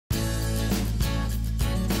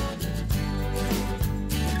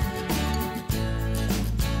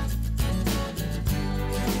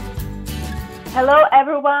Hello,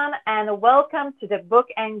 everyone, and welcome to the Book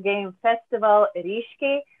and Game Festival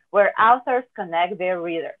Ryški, where authors connect their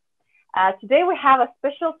readers. Today, we have a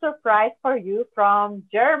special surprise for you from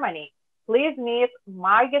Germany. Please meet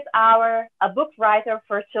Margit Auer, a book writer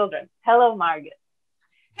for children. Hello, Margit.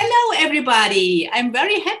 Hello, everybody. I'm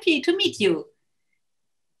very happy to meet you.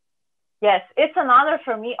 Yes, it's an honor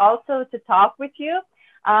for me also to talk with you.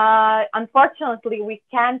 Unfortunately, we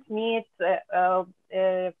can't meet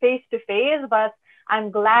face to face, but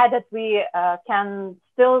I'm glad that we can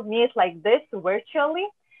still meet like this virtually.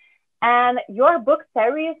 And your book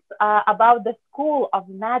series about the School of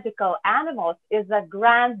Magical Animals is a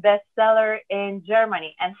grand bestseller in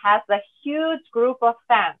Germany and has a huge group of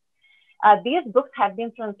fans. These books have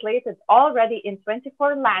been translated already in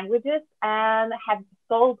 24 languages and have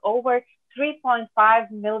sold over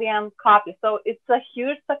 3.5 million copies. So it's a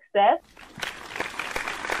huge success.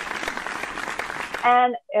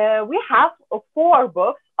 And we have 4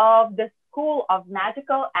 books of the School of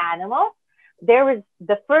Magical Animals. There is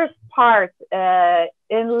the first part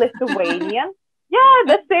in Lithuanian. Yeah,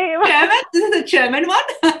 the same. German? This is a German one?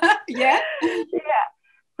 Yeah. Yeah.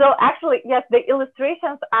 So actually, yes, the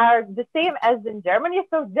illustrations are the same as in Germany.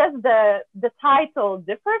 So just the title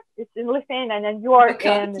differs. It's in Lithuanian and you are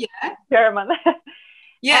in German.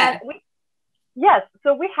 Yeah. Yes.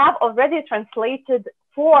 So we have already translated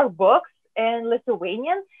 4 books in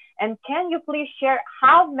Lithuanian. And can you please share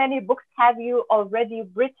how many books have you already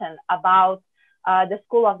written about the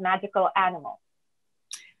School of Magical Animals?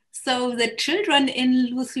 So the children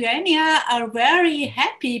in Lithuania are very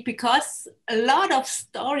happy because a lot of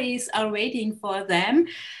stories are waiting for them.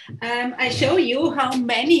 I show you how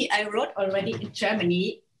many I wrote already in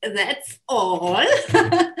Germany. That's all.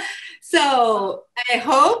 So I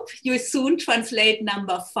hope you soon translate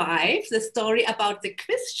number 5, the story about the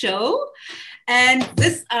quiz show. And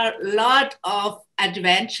these are a lot of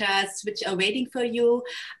adventures which are waiting for you.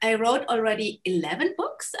 I wrote already 11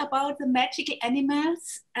 books about the magical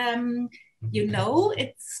animals. You know,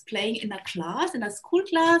 it's playing in a school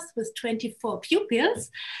class with 24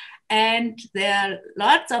 pupils. And there are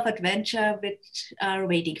lots of adventures which are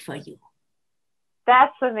waiting for you.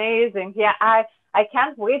 That's amazing. Yeah, I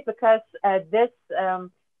can't wait because this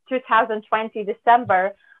 2020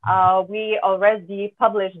 December, we already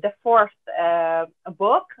published the 4th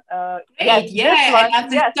book. Great, yes, I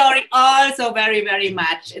love this story also very, very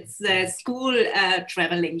much. It's the school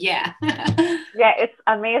traveling, yeah. Yeah, it's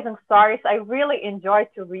amazing stories. I really enjoyed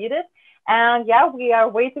to read it. And yeah, we are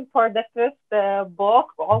waiting for the 5th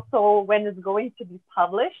book, also when it's going to be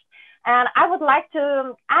published. And I would like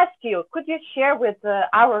to ask you, could you share with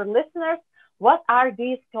our listeners, what are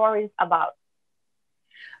these stories about?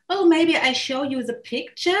 Oh, maybe I show you the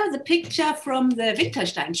picture from the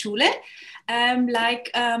Wintersteinschule,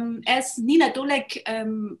 as Nina Dulleck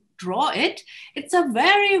draw it. It's a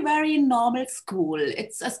very, very normal school.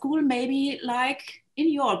 It's a school maybe like in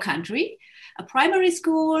your country, a primary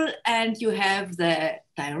school, and you have the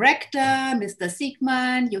director, Mr.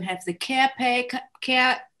 Siegmann, you have the caretaker,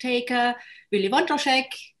 Willy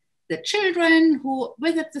Wondroszek, the children who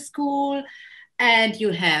visit the school, and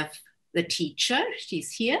you have the teacher,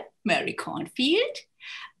 she's here, Mary Cornfield.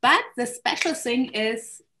 But the special thing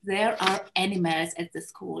is there are animals at the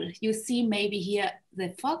school. You see maybe here the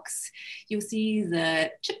fox, you see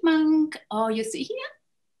the chipmunk, or you see here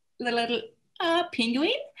the little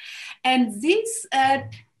penguin. And these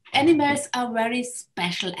animals are very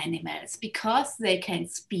special animals because they can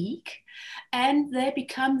speak and they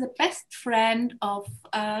become the best friend of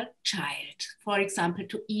a child. For example,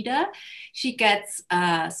 to Ida, she gets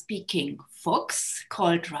a speaking fox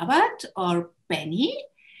called Robert or Benny.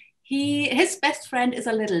 His best friend is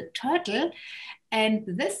a little turtle, and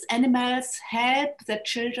these animals help the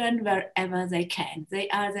children wherever they can. They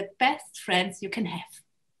are the best friends you can have.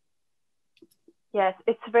 Yes,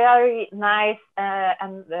 it's very nice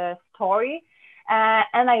story.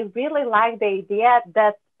 And I really like the idea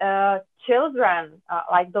that children,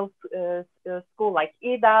 like those school like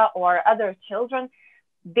Ida or other children,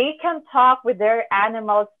 they can talk with their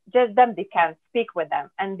animals, just them, they can speak with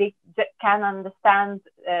them and they can understand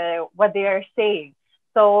what they are saying.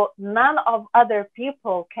 So none of other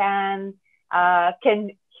people can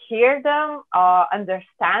hear them or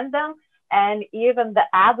understand them, and even the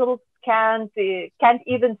adults can't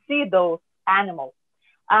even see those animals.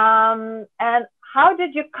 And how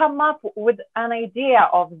did you come up with an idea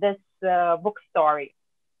of this book story?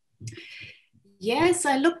 Yes,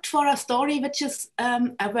 I looked for a story which is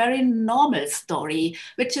a very normal story,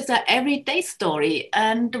 which is an everyday story.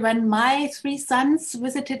 And when my three sons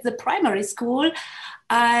visited the primary school,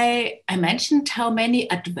 I mentioned how many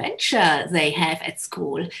adventure they have at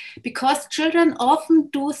school, because children often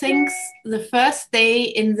do things the first day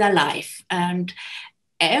in their life. And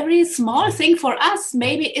every small thing for us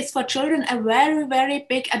maybe is for children a very, very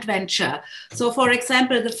big adventure. So for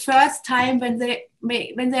example, the first time when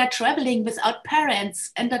they are traveling without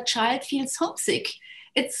parents and a child feels homesick,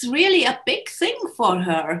 it's really a big thing for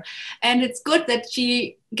her. And it's good that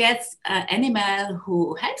she gets an animal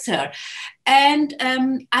who helps her. And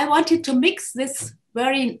I wanted to mix this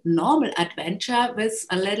very normal adventure with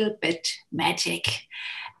a little bit magic.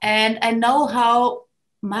 And I know how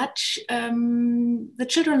much the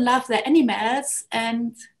children love their animals,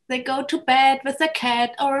 and they go to bed with the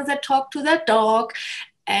cat or they talk to the dog.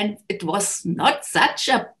 And it was not such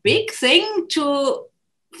a big thing to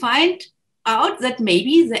find out that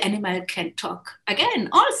maybe the animal can talk again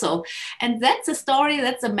also. And that's a story,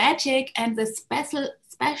 that's a magic and the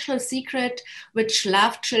special secret which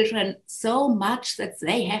love children so much that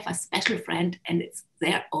they have a special friend, and it's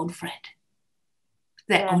their own friend,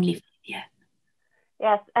 their only friend. Yeah.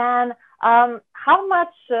 Yes, and how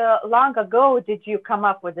much long ago did you come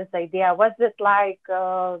up with this idea? Was it like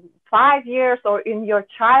 5 years or in your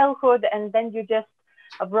childhood, and then you just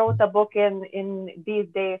wrote a book in these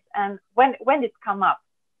days? And when did it come up?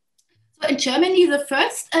 So in Germany, the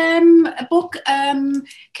first book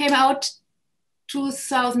came out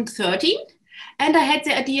 2013. And I had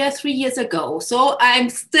the idea 3 years ago. So I'm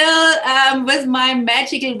still with my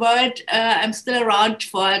magical world, I'm still around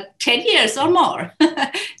for 10 years or more.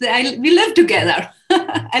 We live together.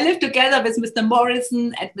 I live together with Mr.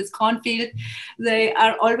 Morrison and Miss Cornfield. They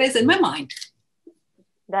are always in my mind.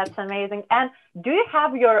 That's amazing. And do you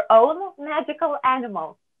have your own magical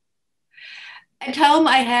animal? At home,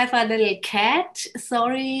 I have a little cat.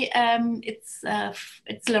 Sorry,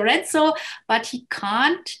 it's Lorenzo, but he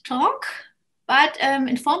can't talk. But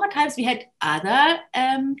in former times, we had other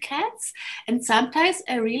cats. And sometimes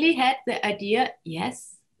I really had the idea,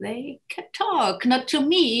 yes, they can talk. Not to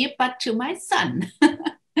me, but to my son.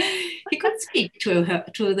 He could speak to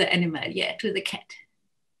the animal, yeah, to the cat.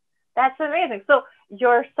 That's amazing. So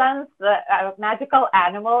your son's magical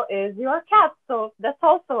animal is your cat. So that's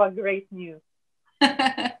also a great news.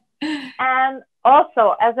 And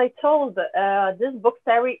also, as I told, this book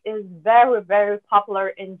series is very, very popular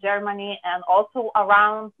in Germany and also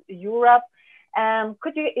around Europe.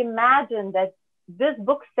 Could you imagine that this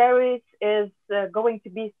book series is going to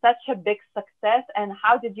be such a big success? And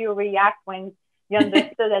how did you react when you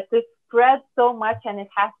understood that this spread so much and it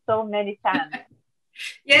has so many fans?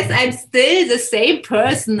 Yes, I'm still the same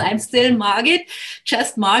person. I'm still Margit,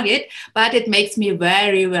 just Margit, but it makes me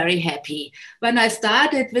very, very happy. When I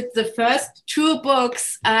started with the first 2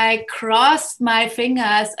 books, I crossed my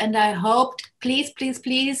fingers and I hoped, please, please,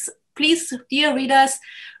 please, please, dear readers,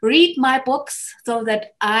 read my books so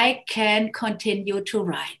that I can continue to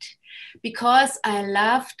write. Because I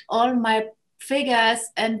loved all my figures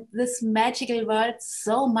and this magical world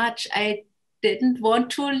so much, I didn't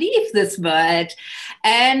want to leave this world.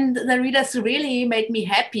 And the readers really made me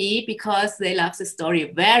happy because they love the story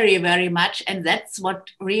very, very much. And that's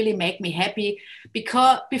what really made me happy,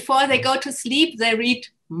 because before they go to sleep, they read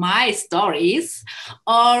my stories,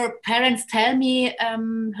 or parents tell me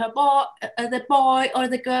the boy or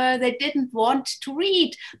the girl, they didn't want to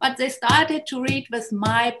read, but they started to read with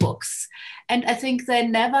my books. And I think they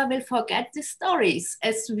never will forget the stories,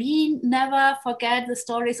 as we never forget the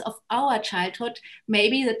stories of our childhood.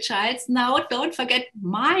 Maybe the childs now don't forget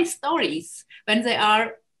my stories when they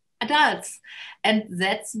are adults. And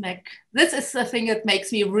this is the thing that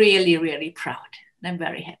makes me really, really proud. And I'm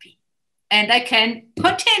very happy. And I can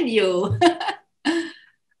continue.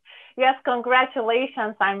 Yes,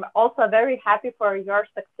 congratulations. I'm also very happy for your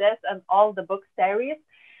success and all the book series.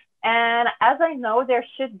 And as I know, there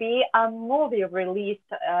should be a movie released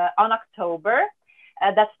on October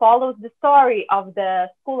that follows the story of the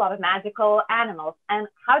School of Magical Animals. And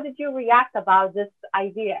how did you react about this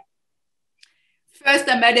idea? First,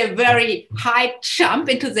 I made a very high jump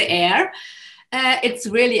into the air. It's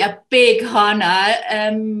really a big honor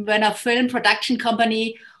when a film production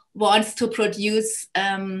company wants to produce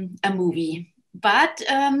a movie. But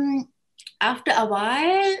after a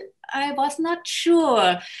while, I was not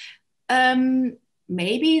sure.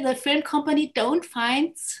 Maybe the film company don't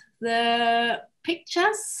find the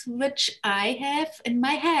pictures which I have in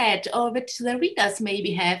my head, or which the readers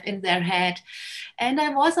maybe have in their head. And I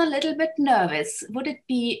was a little bit nervous. Would it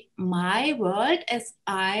be my world as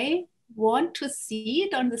I want to see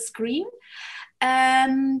it on the screen.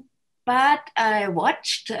 But I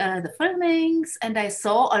watched the filmings and I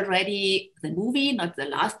saw already the movie, not the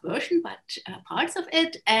last version, but parts of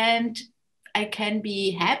it. And I can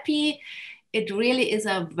be happy. It really is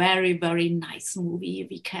a very, very nice movie.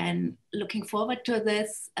 We can looking forward to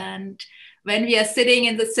this. And when we are sitting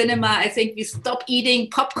in the cinema, I think we stop eating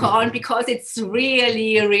popcorn because it's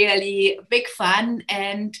really, really big fun.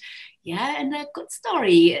 And yeah, and a good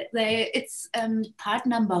story. It's part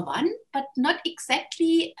number 1, but not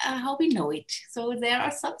exactly how we know it. So there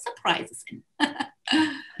are some surprises in.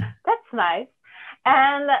 That's nice.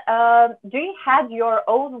 And do you have your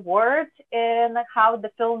own words in how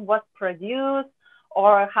the film was produced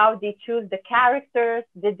or how they choose the characters?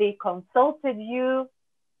 Did they consulted you?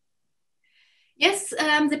 Yes,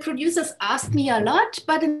 the producers asked me a lot,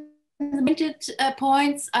 but in the limited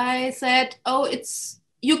points, I said, oh,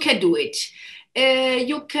 you can do it.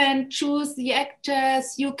 You can choose the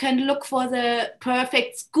actors, you can look for the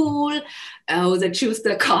perfect school. Oh, they choose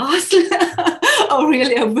the castle. Oh,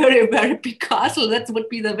 really, a very, very big castle. That would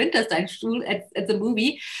be the Winterstein School at the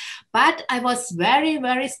movie. But I was very,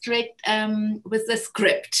 very strict with the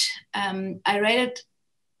script. I read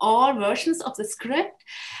all versions of the script,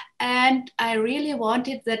 and I really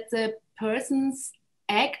wanted that the persons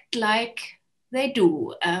act like they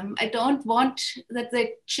do. I don't want that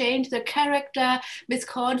they change the character. Miss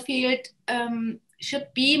Cornfield should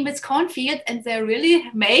be Miss Cornfield, and they really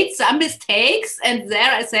made some mistakes. And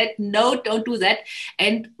there I said, no, don't do that.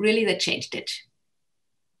 And really they changed it.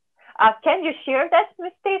 Can you share that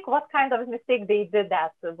mistake? What kind of mistake they did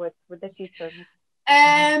that with the teacher?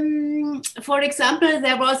 For example,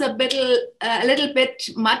 there was a little bit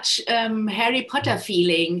much Harry Potter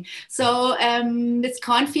feeling. So Miss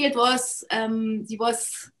Cornfield was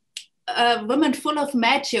a woman full of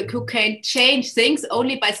magic who can change things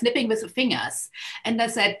only by snipping with her fingers. And I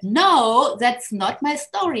said, no, that's not my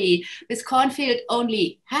story. Miss Cornfield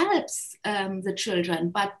only helps the children,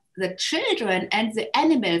 but the children and the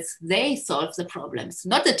animals, they solve the problems,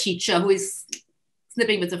 not the teacher who is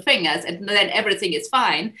snipping with the fingers and then everything is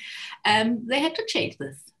fine. They had to change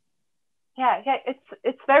this. Yeah,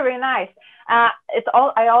 it's very nice.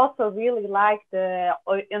 I also really like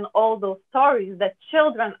in all those stories that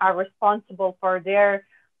children are responsible for their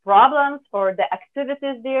problems, for the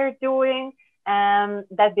activities they're doing, and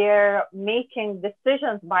that they're making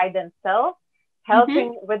decisions by themselves,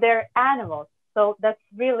 helping with their animals. So that's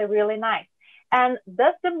really, really nice. And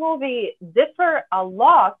does the movie differ a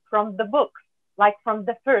lot from the book, like from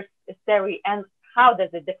the first story? And how does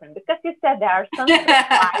it differ? Because you said there are some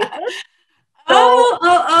surprises.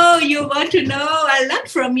 Oh, you want to know a lot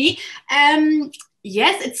from me.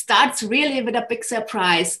 Yes, it starts really with a big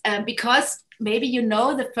surprise because maybe you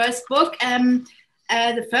know the first book,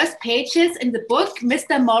 the first pages in the book,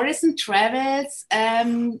 Mr. Morrison travels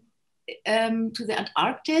to the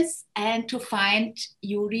Antarctic and to find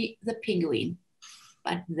Yuri the penguin.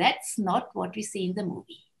 But that's not what we see in the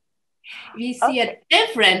movie. We see a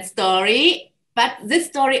different story, but this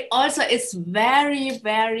story also is very,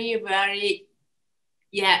 very, very,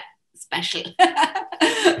 special.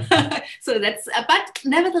 So that's, but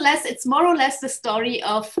nevertheless, it's more or less the story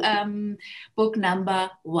of book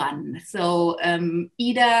number 1. So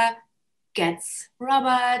Ida gets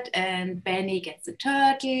Robert and Benny gets the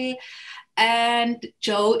turtle, and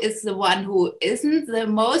Joe is the one who isn't the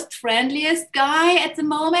most friendliest guy at the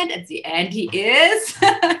moment. At the end, he is.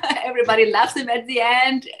 Everybody loves him at the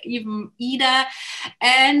end, even Ida.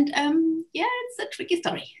 And it's a tricky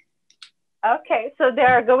story. Okay, so there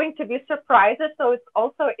are going to be surprises. So it's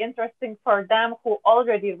also interesting for them who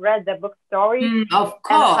already read the book story. Of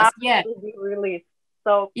course, it will be released.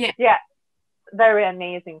 So very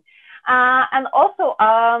amazing. And also,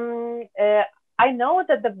 I know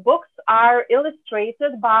that the books are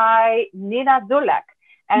illustrated by Nina Dulleck,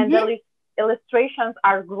 and the illustrations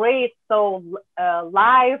are great, so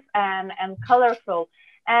live and colorful.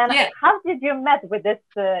 And how did you meet with this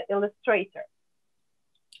illustrator?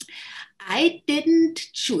 I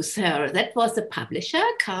didn't choose her. That was the publisher,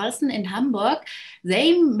 Carlsen in Hamburg.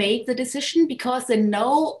 They made the decision because they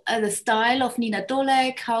know the style of Nina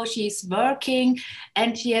Dulleck, how she's working,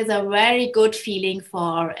 and she has a very good feeling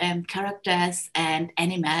for characters and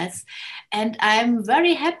animals. And I'm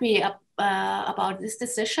very happy about this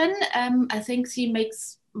decision. I think she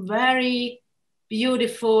makes very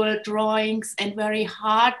beautiful drawings and very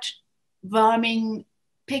heartwarming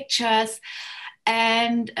pictures.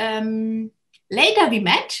 And later we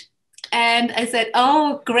met and I said,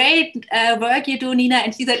 oh, great work you do, Nina.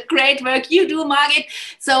 And she said, great work you do, Margit.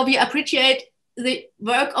 So we appreciate the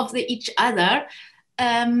work of each other.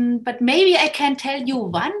 but maybe I can tell you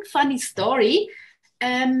one funny story.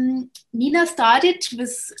 Nina started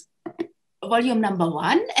with volume number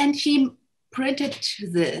 1, and she printed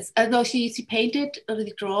this. She painted,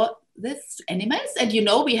 draw this animals, and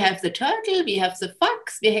we have the turtle, we have the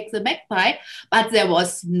fox, we have the magpie, but there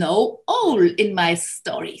was no owl in my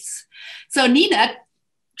stories. So Nina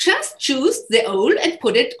just chose the owl and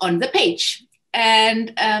put it on the page.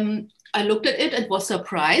 And I looked at it and was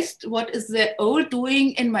surprised. What is the owl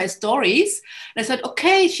doing in my stories? And I said,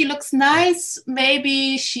 okay, she looks nice.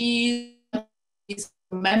 Maybe she's a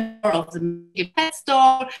member of the pet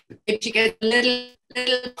store. Maybe she gets a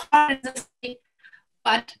little part in the thing.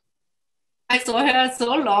 But I saw her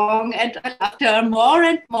so long and I loved her more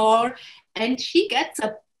and more. And she gets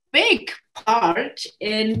a big part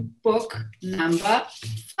in book number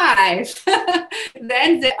 5.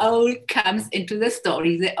 Then the owl comes into the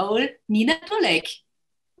story. The owl Nina Dulleck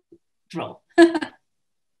draw.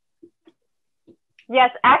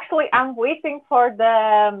 Yes, actually, I'm waiting for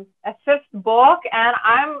the 5th book, and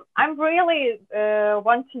I'm really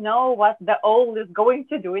want to know what the owl is going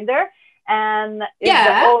to do in there, and is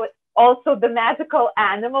the owl also the magical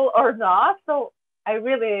animal or not. So I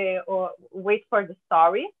really wait for the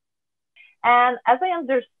story. And as I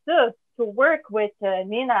understood, to work with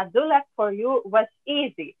Nina Dulleck for you was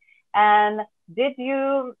easy. And did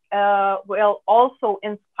you also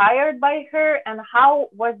inspired by her? And how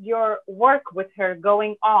was your work with her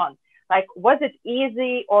going on? Like, was it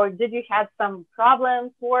easy, or did you have some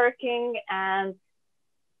problems working? And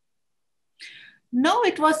no,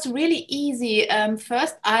 it was really easy.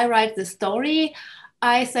 First, I write the story.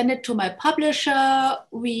 I send it to my publisher.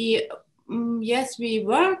 We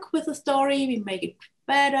work with the story. We make it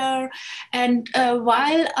better. And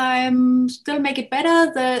while I'm still make it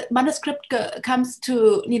better, the manuscript comes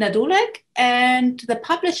to Nina Dulleck, and the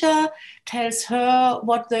publisher tells her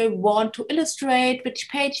what they want to illustrate, which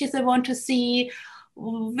pages they want to see,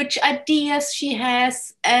 which ideas she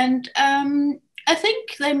has. And I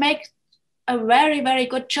think they make a very, very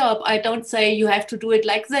good job. I don't say you have to do it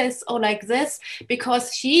like this or like this,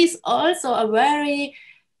 because she's also a very,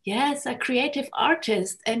 a creative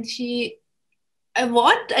artist, and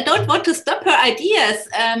I don't want to stop her ideas.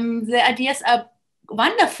 The ideas are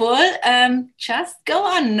wonderful. Just go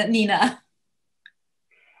on, Nina.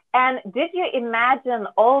 And did you imagine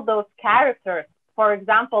all those characters, for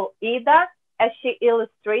example, Ida, as she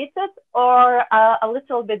illustrated, or a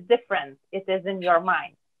little bit different it is in your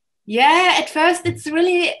mind? Yeah, at first it's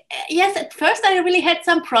really, at first I really had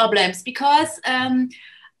some problems, because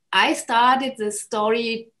I started the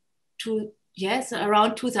story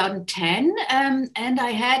around 2010, and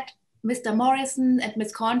I had Mr. Morrison and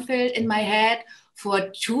Miss Cornfield in my head for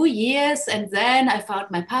 2 years, and then I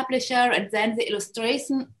found my publisher, and then the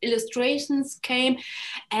illustrations came,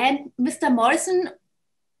 and Mr. Morrison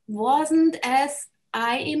wasn't as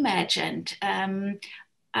I imagined.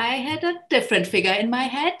 I had a different figure in my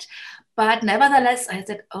head, but nevertheless, I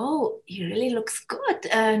said, oh, he really looks good.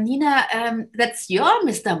 Nina, that's your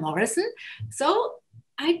Mr. Morrison. So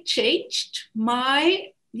I changed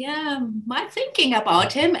my thinking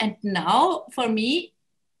about him. And now for me,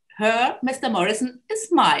 her Mr. Morrison is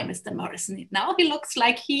my Mr. Morrison. Now he looks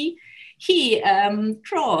like he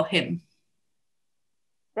draw him.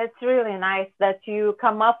 That's really nice that you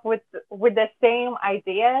come up with the same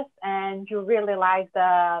ideas, and you really like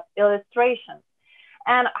the illustrations.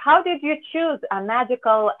 And how did you choose a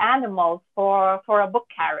magical animal for a book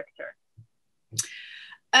character?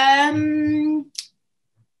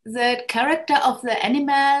 The character of the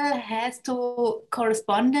animal has to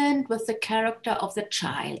correspond with the character of the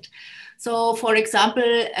child. So, for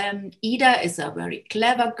example, Ida is a very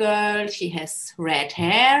clever girl. She has red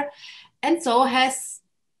hair, and so has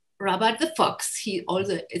Robert the fox. He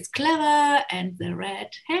also is clever and the red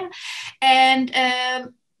hair. And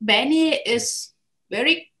Benny is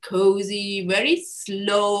very cozy, very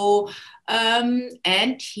slow,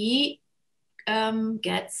 and he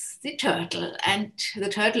gets the turtle. And the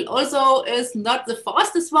turtle also is not the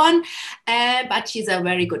fastest one, but she's a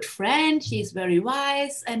very good friend. She's very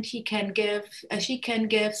wise, and she can give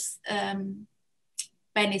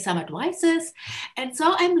Benny some advices. And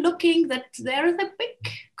so I'm looking that there is a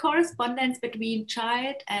big correspondence between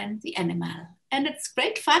child and the animal. And it's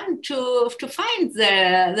great fun to find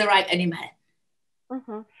the right animal.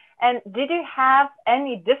 Mm-hmm. And did you have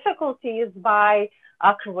any difficulties by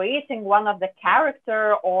creating one of the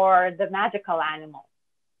character or the magical animal?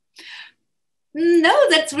 No,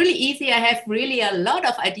 that's really easy. I have really a lot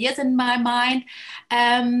of ideas in my mind.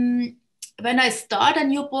 when I start a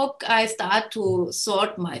new book, I start to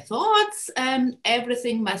sort my thoughts.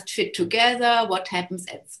 Everything must fit together. What happens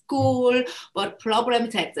at school? What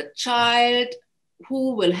problems has the child?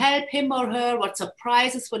 Who will help him or her? What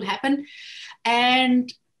surprises will happen?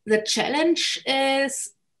 And the challenge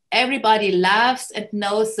is everybody loves and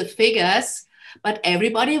knows the figures, but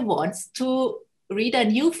everybody wants to read a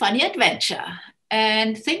new funny adventure.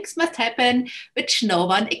 And things must happen which no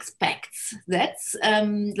one expects. That's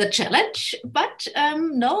the challenge, but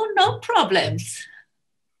no problems.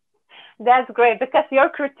 That's great, because your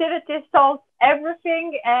creativity solves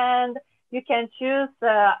everything, and you can choose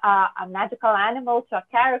a magical animal to a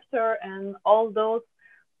character and all those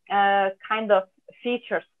kind of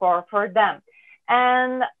features for them.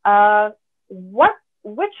 And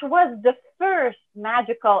which was the first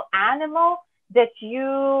magical animal that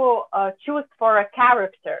you choose for a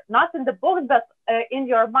character, not in the book, but in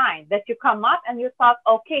your mind, that you come up and you thought,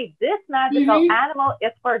 okay, this magical animal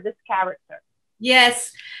is for this character?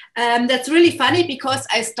 Yes, that's really funny, because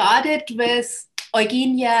I started with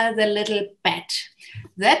Eugenia, the little bat.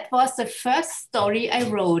 That was the first story I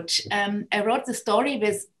wrote. I wrote the story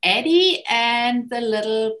with Eddie and the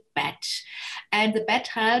little bat. And the bat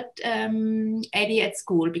helped Eddie at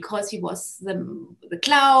school because he was the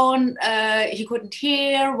clown. He couldn't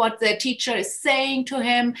hear what the teacher is saying to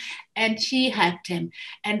him, and she helped him.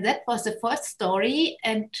 And that was the first story.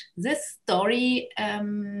 And this story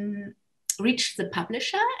reached the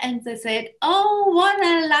publisher, and they said, oh, what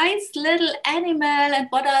a nice little animal, and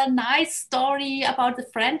what a nice story about the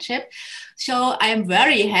friendship. So I'm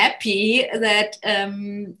very happy that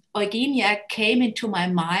Eugenia came into my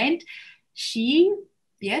mind. She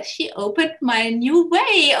opened my new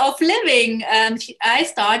way of living. I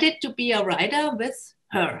started to be a writer with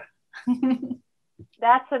her.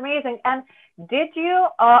 That's amazing. And did you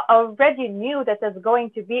already knew that it's going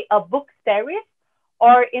to be a book series?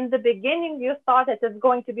 Or in the beginning, you thought that it's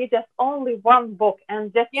going to be just only one book,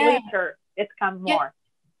 and just later it comes more?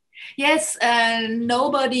 Yes,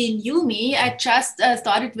 nobody knew me. I just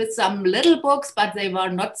started with some little books, but they were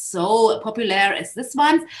not so popular as this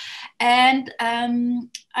one. And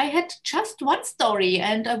I had just one story,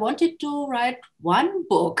 and I wanted to write one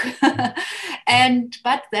book.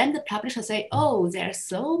 But then the publisher said, oh, there's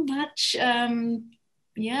so much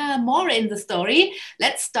more in the story.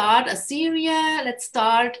 Let's start a series. Let's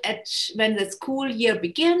start when the school year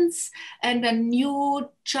begins and a new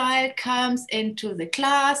child comes into the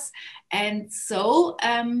class. And so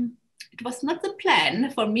it was not the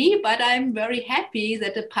plan for me, but I'm very happy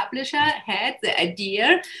that the publisher had the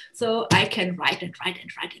idea, so I can write and write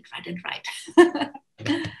and write and write and write.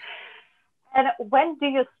 And when do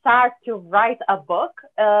you start to write a book?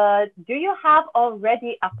 Do you have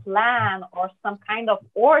already a plan or some kind of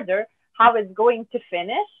order how it's going to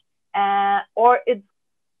finish? Or it's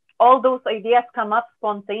all those ideas come up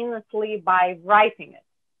spontaneously by writing it?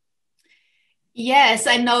 Yes,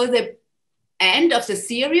 I know the end of the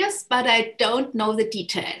series, but I don't know the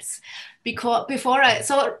details. So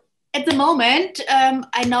at the moment,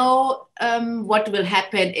 I know what will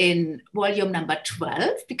happen in volume number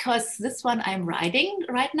 12, because this one I'm writing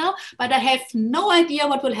right now, but I have no idea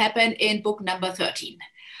what will happen in book number 13.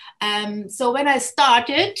 So when I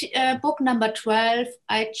started book number 12,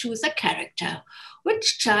 I choose a character.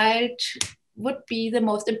 Which child would be the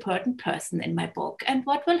most important person in my book, and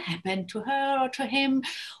what will happen to her or to him?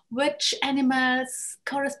 Which animals,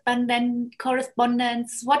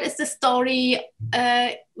 correspondence, what is the story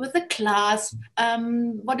with the class?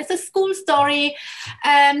 What is the school story?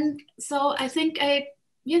 And so I think it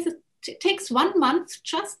takes 1 month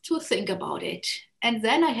just to think about it. And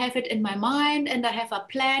then I have it in my mind, and I have a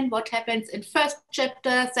plan what happens in first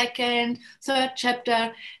chapter, second, third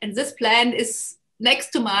chapter. And this plan is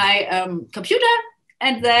next to my computer,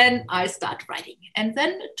 and then I start writing. And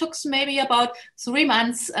then it took maybe about 3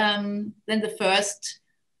 months. Then the first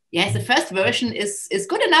version is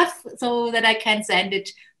good enough so that I can send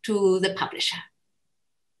it to the publisher.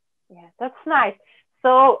 Yeah, that's nice.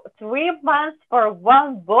 So 3 months for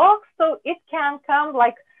one book, so it can come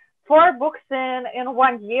like 4 books in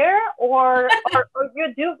 1 year, or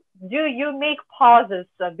do you make pauses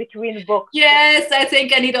between books? Yes, I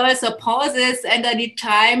think I need also pauses, and I need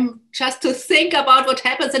time just to think about what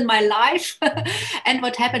happens in my life and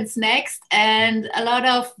what happens next. And a lot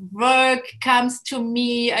of work comes to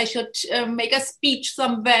me. I should make a speech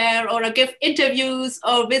somewhere, or I give interviews,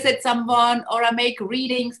 or visit someone, or I make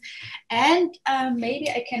readings. And maybe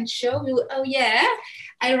I can show you,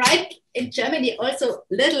 I write in Germany also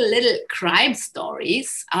little crime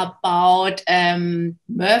stories about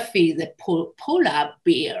Murphy, the polar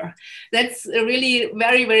bear. That's really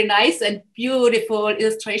very, very nice and beautiful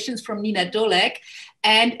illustrations from Nina Dulleck.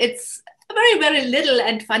 And it's very, very little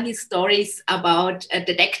and funny stories about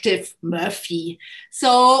Detective Murphy.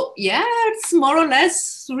 So yeah, it's more or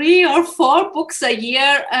less 3 or 4 books a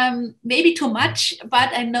year, maybe too much, but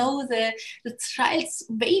I know the child's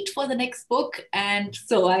wait for the next book, and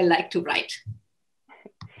so I like to write.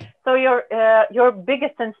 So your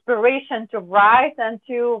biggest inspiration to write and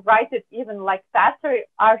to write it even like faster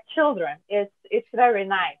are children. It's very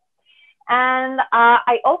nice. And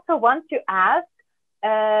I also want to ask,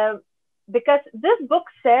 because this book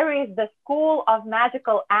series, The School of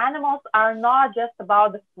Magical Animals, are not just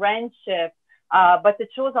about the friendship, but it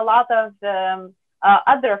shows a lot of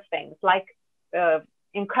other things, like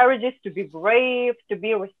encourages to be brave, to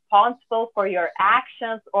be responsible for your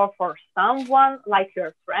actions or for someone like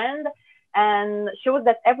your friend, and shows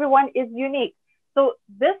that everyone is unique. So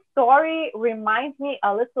this story reminds me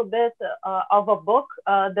a little bit of a book,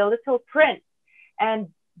 The Little Prince. And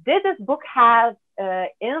did this book have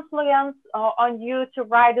influence on you to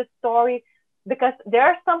write a story? Because there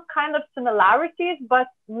are some kind of similarities, but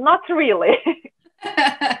not really.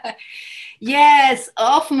 Yes,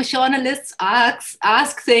 often journalists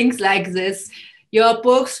ask things like this. Your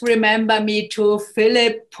books remember me to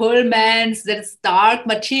Philip Pullman's That's Dark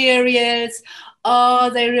Materials, or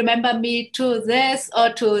they remember me to this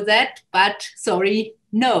or to that, but sorry,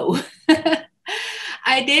 no.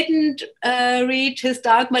 I didn't read his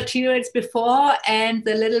Dark Materials before, and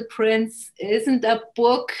The Little Prince isn't a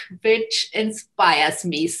book which inspires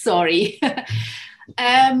me, sorry.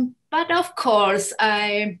 But of course,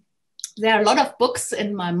 there are a lot of books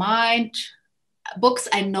in my mind, books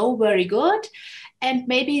I know very good, and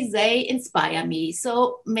maybe they inspire me.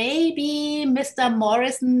 So maybe Mr.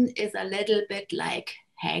 Morrison is a little bit like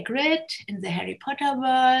Hagrid in the Harry Potter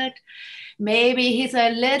world. Maybe he's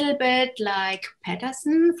a little bit like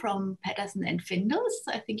Patterson from Patterson and Findus.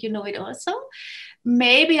 I think you know it also.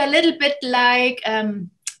 Maybe a little bit like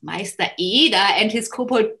Meister Eder and his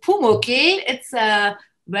kobold Pumuckl. It's a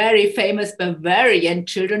very famous Bavarian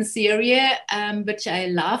children's series, which I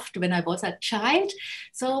loved when I was a child.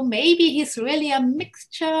 So maybe he's really a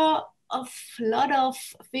mixture of a lot of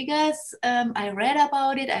figures. I read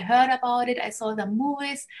about it, I heard about it, I saw the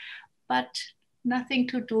movies, but nothing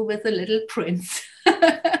to do with The Little Prince.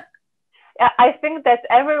 Yeah, I think that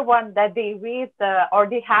everyone that they read or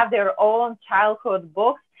they have their own childhood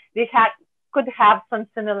books, they could have some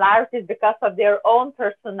similarities because of their own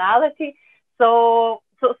personality. So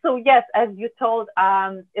yes, as you told,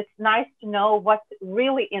 it's nice to know what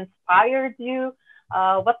really inspired you,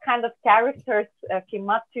 what kind of characters came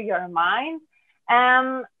up to your mind.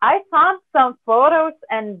 And I found some photos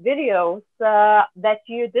and videos that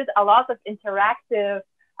you did a lot of interactive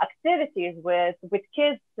activities with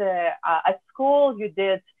kids at school. You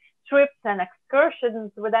did trips and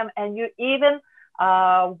excursions with them, and you even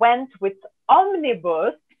went with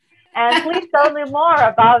omnibus. And please tell me more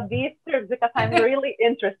about these trips, because I'm really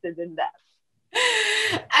interested in that.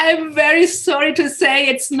 I'm very sorry to say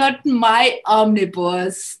it's not my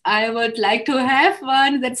omnibus. I would like to have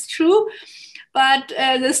one, that's true. But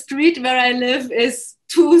the street where I live is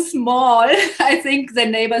too small. I think the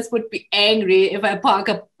neighbors would be angry if I park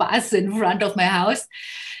a bus in front of my house.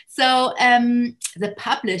 So the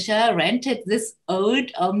publisher rented this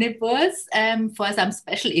old omnibus for some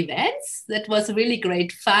special events. That was really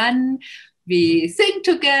great fun. We sing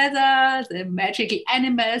together the Magical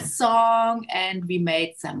Animals song, and we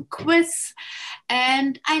made some quiz.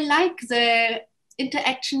 And I like the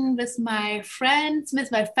interaction with my friends,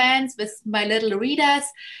 with my fans, with my little readers.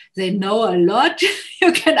 They know a lot.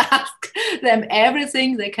 You can ask them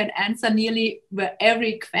everything. They can answer nearly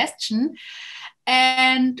every question.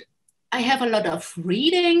 And I have a lot of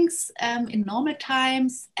readings in normal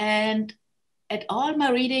times, and at all my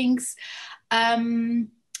readings,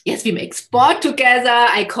 yes, we make sport together.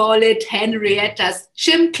 I call it Henrietta's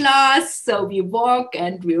gym class. So we walk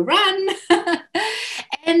and we run.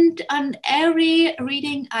 And on every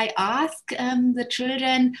reading, I ask the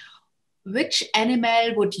children, which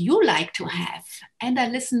animal would you like to have? And I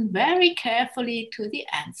listen very carefully to the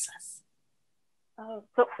answers. Oh,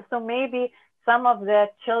 so maybe some of the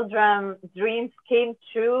children's dreams came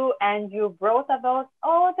true and you wrote about,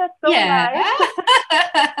 oh, that's so nice.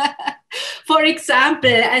 For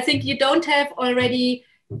example, I think you don't have already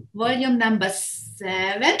volume number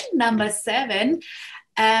seven,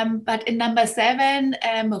 but in number 7,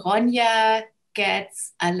 Ronja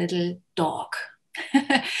gets a little dog.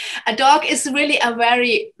 A dog is really a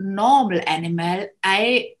very normal animal.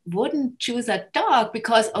 I wouldn't choose a dog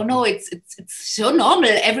because, oh no, it's so normal.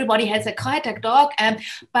 Everybody has a cat, a dog.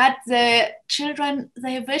 But the children,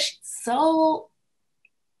 they wished so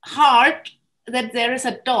hard that there is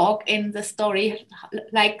a dog in the story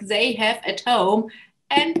like they have at home.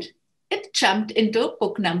 And it jumped into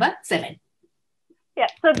book number 7. Yeah,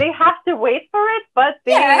 so they have to wait for it, but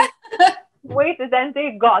they waited and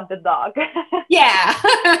they got the dog. Yeah,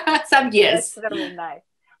 some years. That's really nice.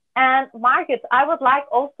 And Margit, I would like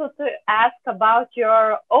also to ask about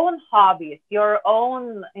your own hobbies, your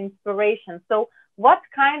own inspiration. So what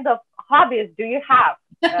kind of hobbies do you have?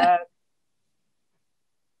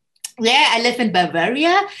 Yeah, I live in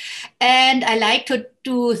Bavaria and I like to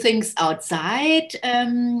do things outside.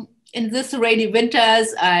 In this rainy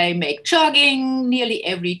winters, I make jogging nearly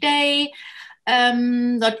every day.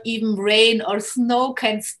 Not even rain or snow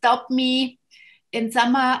can stop me. In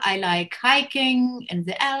summer, I like hiking in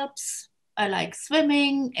the Alps. I like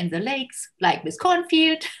swimming in the lakes, like with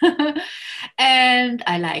cornfield. And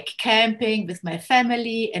I like camping with my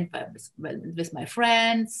family and with my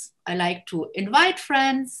friends. I like to invite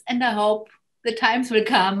friends, and I hope the times will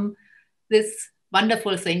come. These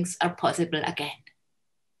wonderful things are possible again.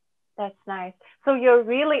 That's nice. So you're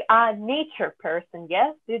really a nature person,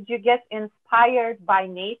 yes? Did you get inspired by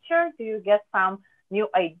nature? Do you get some new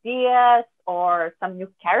ideas or some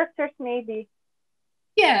new characters maybe?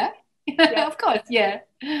 Yeah, yeah. Of course, yeah.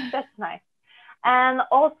 That's nice. And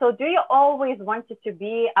also, do you always wanted to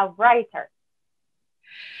be a writer?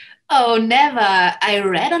 Oh, never. I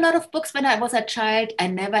read a lot of books when I was a child. I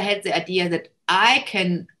never had the idea that I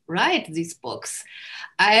can write these books.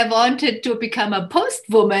 I wanted to become a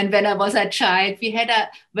postwoman when I was a child. We had a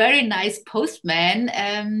very nice postman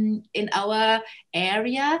in our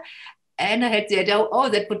area. And I had the idea, oh,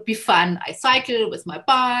 that would be fun. I cycle with my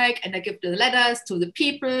bike and I give the letters to the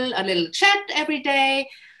people, a little chat every day.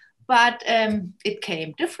 But it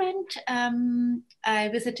came different. I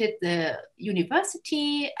visited the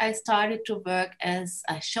university. I started to work as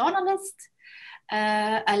a journalist.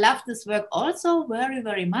 I love this work also very,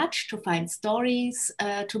 very much, to find stories,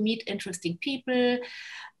 to meet interesting people.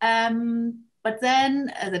 But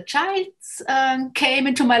then the child came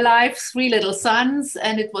into my life, 3 little sons,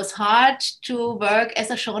 and it was hard to work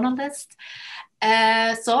as a journalist.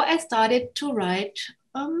 So I started to write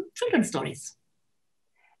children's stories.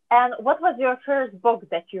 And what was your first book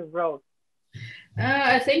that you wrote?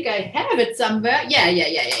 I think I have it somewhere. Yeah.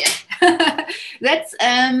 That's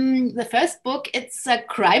the first book. It's a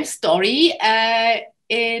crime story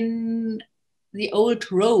in the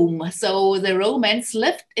old Rome. So the Romans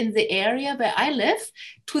lived in the area where I live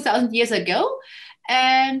 2000 years ago.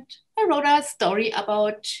 And I wrote a story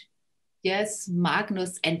about, yes,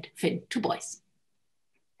 Magnus and Finn, 2 boys.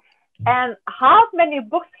 And how many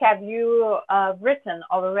books have you written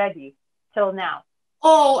already till now?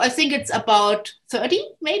 Oh, I think it's about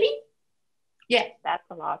 30, maybe. Yeah. That's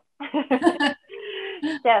a lot.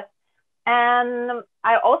 Yes. And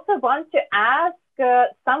I also want to ask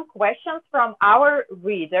some questions from our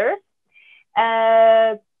readers.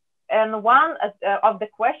 And one of the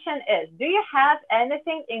question is, do you have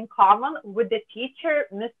anything in common with the teacher,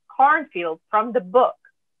 Miss Cornfield, from the book?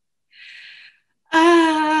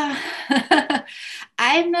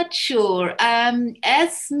 I'm not sure.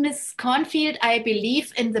 As Miss Cornfield, I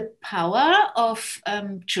believe in the power of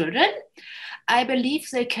children. I believe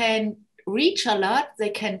they can reach a lot. They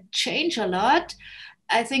can change a lot.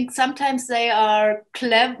 I think sometimes they are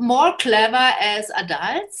more clever as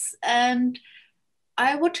adults. And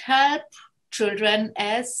I would help children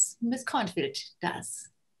as Miss Cornfield does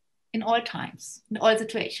in all times, in all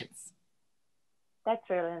situations. That's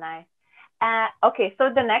really nice. Okay, so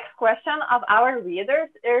the next question of our readers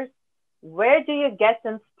is, where do you get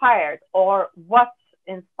inspired, or what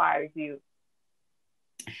inspires you?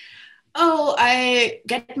 Oh, I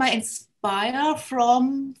get my inspire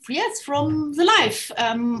from the life.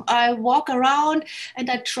 I walk around and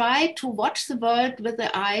I try to watch the world with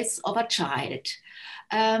the eyes of a child.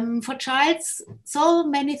 For childs, so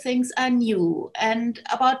many things are new, and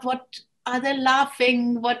about what are they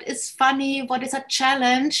laughing, what is funny, what is a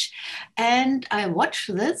challenge. And I watch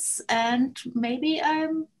this and maybe I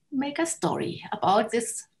make a story about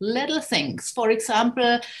these little things. For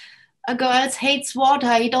example, a girl hates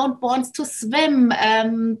water, he don't want to swim,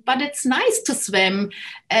 but it's nice to swim.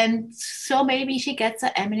 And so maybe she gets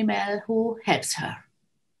an animal who helps her.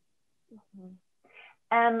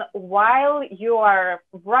 And while you are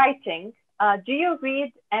writing, do you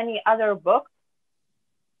read any other books?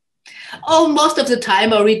 Oh, most of the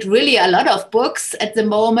time I read really a lot of books. At the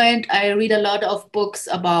moment, I read a lot of books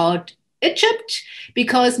about Egypt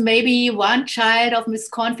because maybe one child of Miss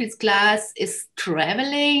Cornfield's class is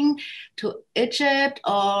traveling to Egypt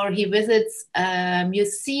or he visits a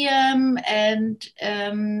museum and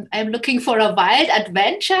I'm looking for a wild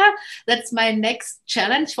adventure. That's my next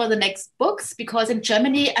challenge for the next books because in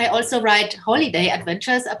Germany I also write holiday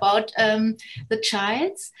adventures about the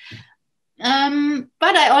childs.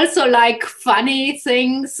 But I also like funny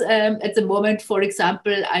things. At the moment, for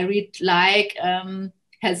example, I read like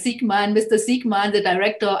Herr Siegmann, Mr. Siegmann, the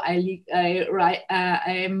director.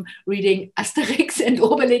 I'm reading Asterix and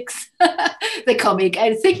Obelix, the comic.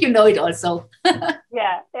 I think you know it also.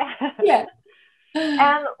 Yeah. Yeah.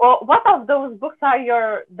 And what of those books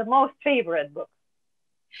are the most favorite books?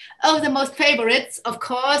 Oh, the most favorites, of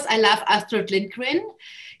course, I love Astrid Lindgren.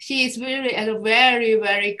 She is really a very,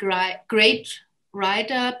 very great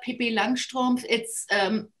writer. Pippi Langstrumpf. It's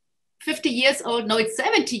 50 years old. No, it's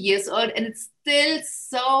 70 years old, and it's still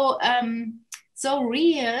so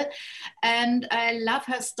real. And I love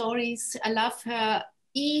her stories. I love her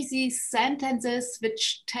easy sentences,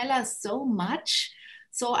 which tell us so much.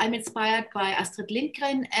 So I'm inspired by Astrid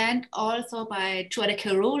Lindgren and also by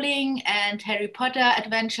J.K. Rowling and Harry Potter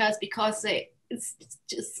adventures because it's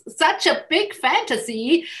just such a big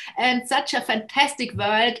fantasy and such a fantastic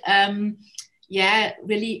world. Yeah,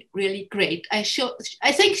 really, really great. I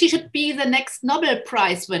think she should be the next Nobel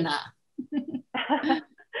Prize winner.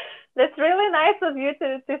 That's really nice of you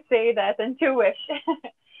to say that and to wish.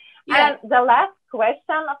 Yeah. And the last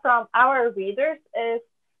question from our readers is,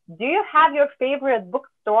 do you have your favorite book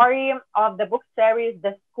story of the book series,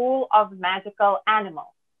 The School of Magical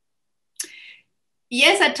Animals?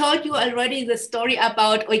 Yes, I told you already the story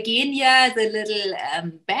about Eugenia, the little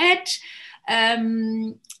bat.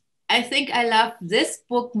 I think I love this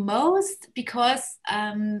book most because,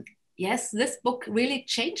 yes, this book really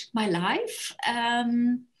changed my life.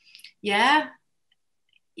 Yeah.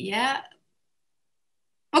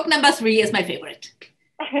 Book number 3 is my favorite.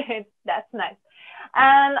 That's nice.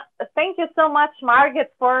 And thank you so much,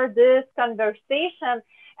 Margit, for this conversation.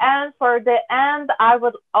 And for the end, I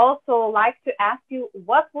would also like to ask you,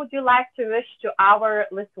 what would you like to wish to our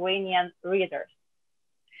Lithuanian readers?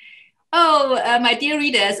 Oh, my dear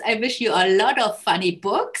readers, I wish you a lot of funny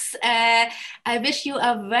books. I wish you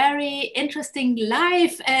a very interesting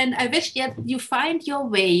life, and I wish that you find your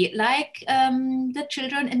way, like the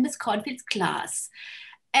children in Miss Cornfield's class.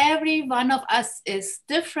 Every one of us is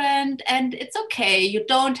different, and it's okay. You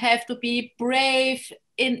don't have to be brave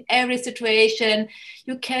in every situation.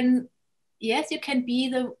 You can be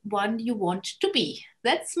the one you want to be.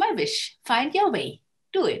 That's my wish. Find your way.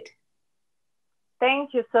 Do it.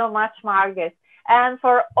 Thank you so much, Margit. And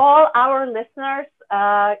for all our listeners,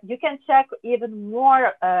 you can check even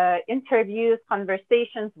more interviews,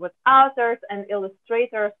 conversations with authors and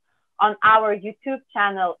illustrators on our YouTube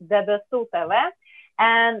channel, tave.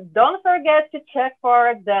 And don't forget to check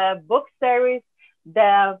for the book series,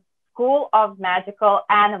 The School of Magical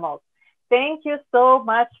Animals. Thank you so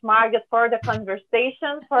much, Margit, for the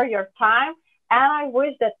conversation, for your time. And I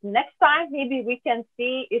wish that next time, maybe we can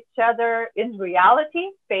see each other in reality,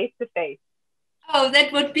 face to face. Oh,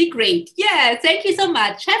 that would be great. Yeah, thank you so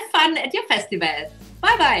much. Have fun at your festival.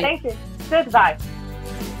 Bye-bye. Thank you. Goodbye.